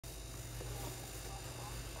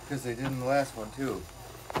Because they did in the last one too.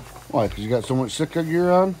 Why? Because you got so much Sitka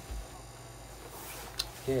gear on?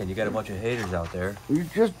 Yeah, and you got a bunch of haters out there.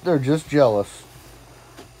 They're just jealous.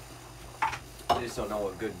 They just don't know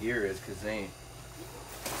what good gear is because they ain't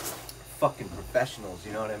fucking professionals,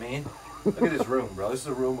 you know what I mean? Look at this room, bro. This is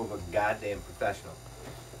a room of a goddamn professional.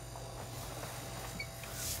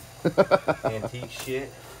 Antique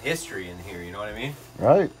shit. History in here, you know what I mean?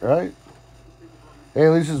 Right, right. Hey,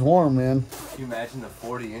 at least it's warm, man. Can you imagine the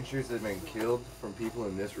 40 inchers that have been killed from people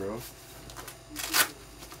in this room?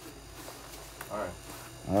 Alright.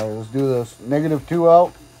 Alright, let's do this. -2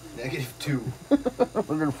 out. -2.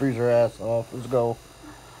 We're going to freeze our ass off. Let's go.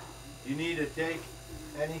 You need to take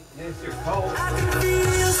any. This your coat. I can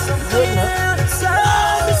feel something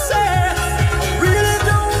inside me say, I really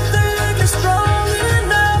don't think it's strong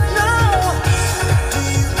enough now. Do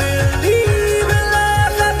you believe in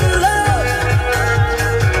life after love?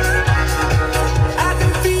 I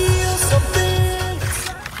can feel something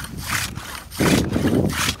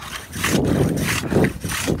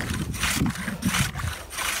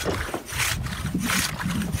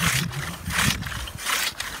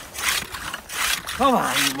Come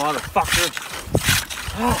on, you motherfucker.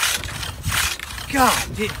 Oh,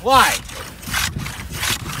 God, dude, why?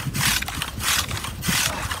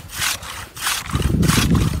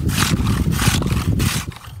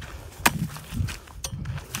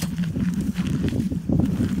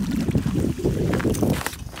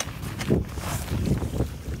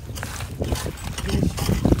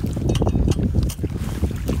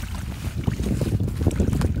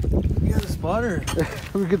 You got a spotter?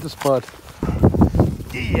 Let me get the spot.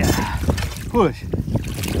 Yeah. Push.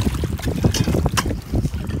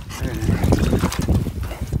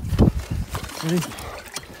 Ready?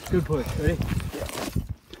 Good push. Ready?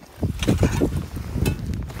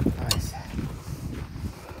 Nice.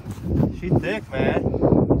 She thick, man.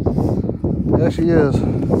 Yeah, she is.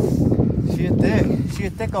 She a thick. She a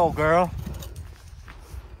thick old girl.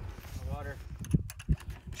 Water.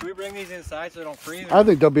 Should we bring these inside so they don't freeze? I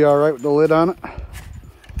think they'll be all right with the lid on it. All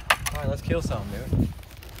right, let's kill some, dude.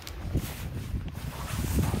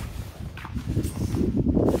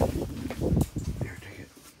 Here, take it.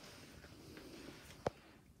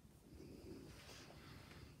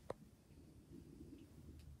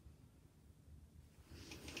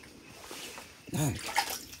 Nice.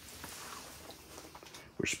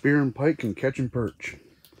 We're spearing pike and catching perch.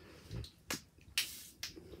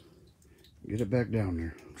 Get it back down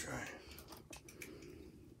there. Try.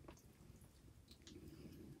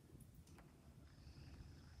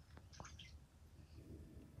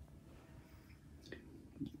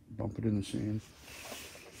 Bump it in the sand.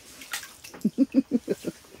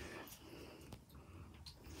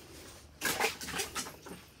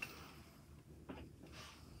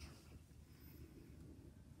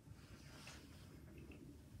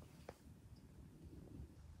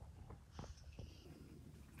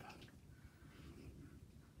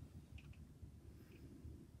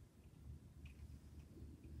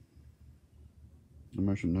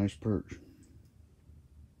 There's some nice perch.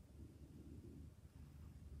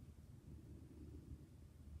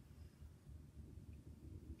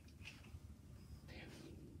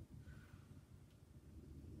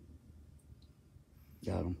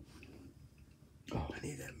 Got him. Oh, I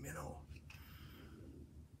need that minnow.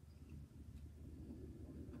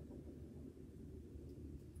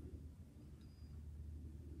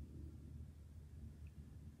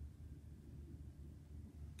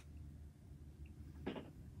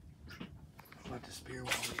 I'm about to spear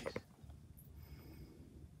one of these.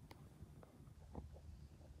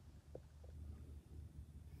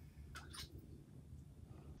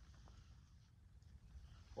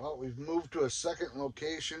 Well, we've moved to a second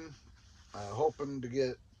location, hoping to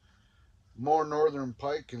get more northern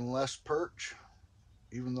pike and less perch.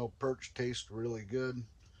 Even though perch tastes really good,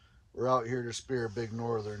 we're out here to spear a big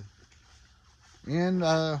northern. And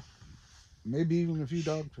maybe even a few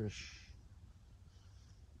dogfish.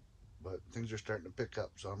 But things are starting to pick up,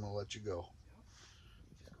 so I'm going to let you go.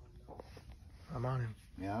 I'm on him.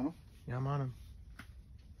 You on him? Yeah, I'm on him.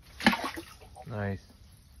 Nice.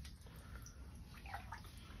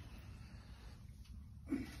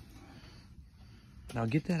 Now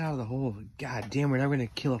get that out of the hole. God damn, we're never gonna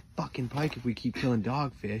kill a fucking pike if we keep killing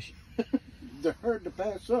dogfish. They're hard to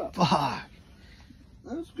pass up. Fuck.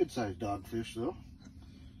 That's a good sized dogfish, though.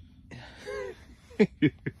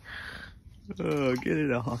 Oh, get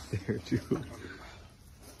it off there, dude.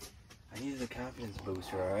 I needed a confidence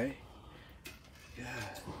booster, alright?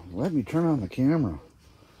 God. Let me turn on the camera.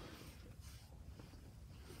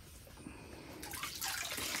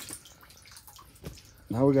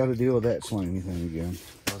 Now we got to deal with that slimy thing again.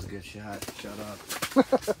 That was a good shot. Shut up.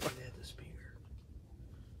 Get at the speaker.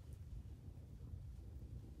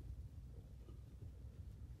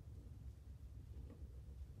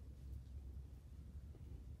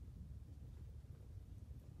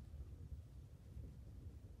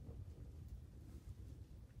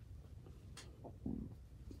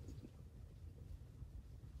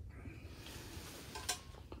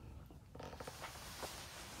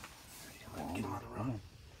 Get him on the run.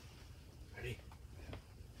 Ready?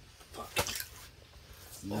 Fuck.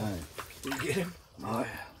 Nice. Did you get him? Oh, yeah.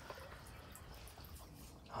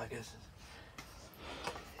 Oh, I guess.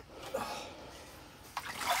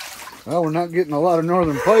 Well, we're not getting a lot of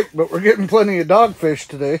northern pike, but we're getting plenty of dogfish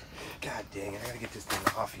today. God dang it. I gotta get this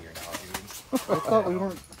thing off here now, dude. I thought we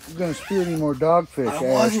weren't going to spear any more dogfish, I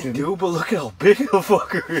wasn't, Ashton. dude, but look how big the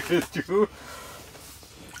fucker is, dude.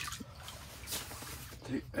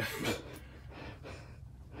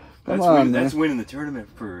 That's winning the tournament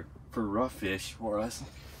for rough fish for us.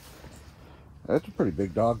 That's a pretty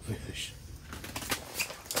big dogfish.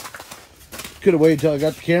 Could have waited till I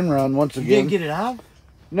got the camera on once again. You didn't get it out?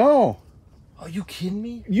 No. Are you kidding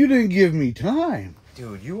me? You didn't give me time.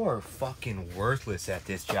 Dude, you are fucking worthless at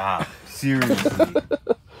this job. Seriously.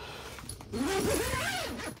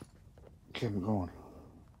 Okay, I'm going.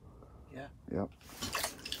 Yeah. Yep.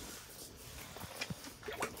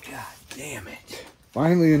 God damn it.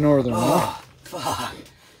 Finally a northern one. Oh, fuck.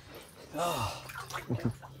 Oh.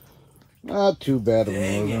 Not too bad of a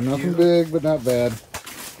Dang northern. it, Nothing dude. big, but not bad.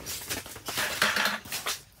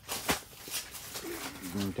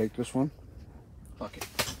 You gonna take this one? Fuck it.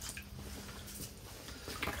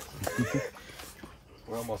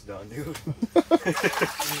 We're almost done, dude.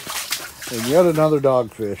 And yet another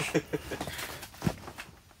dogfish.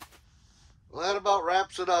 Well, that about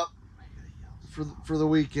wraps it up for the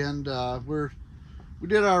weekend. We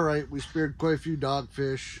did all right. We speared quite a few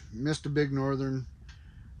dogfish. Missed a big northern.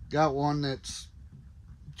 Got one that's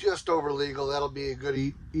just over legal. That'll be a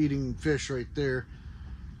good eating fish right there.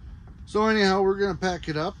 So anyhow, we're gonna pack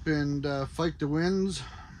it up and fight the winds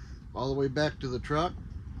all the way back to the truck.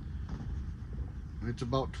 It's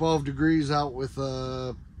about 12 degrees out with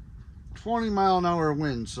a 20-mile-an-hour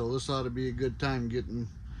wind, so this ought to be a good time getting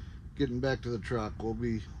back to the truck. We'll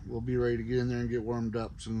be ready to get in there and get warmed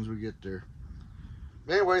up as soon as we get there.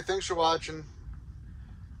 Anyway, thanks for watching.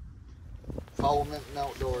 Follow Minton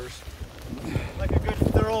Outdoors. Like a good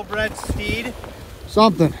thoroughbred steed.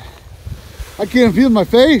 Something. I can't feel my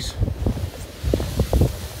face.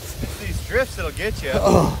 It's these drifts that'll get you.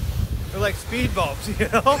 Oh. They're like speed bumps, you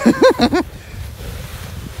know?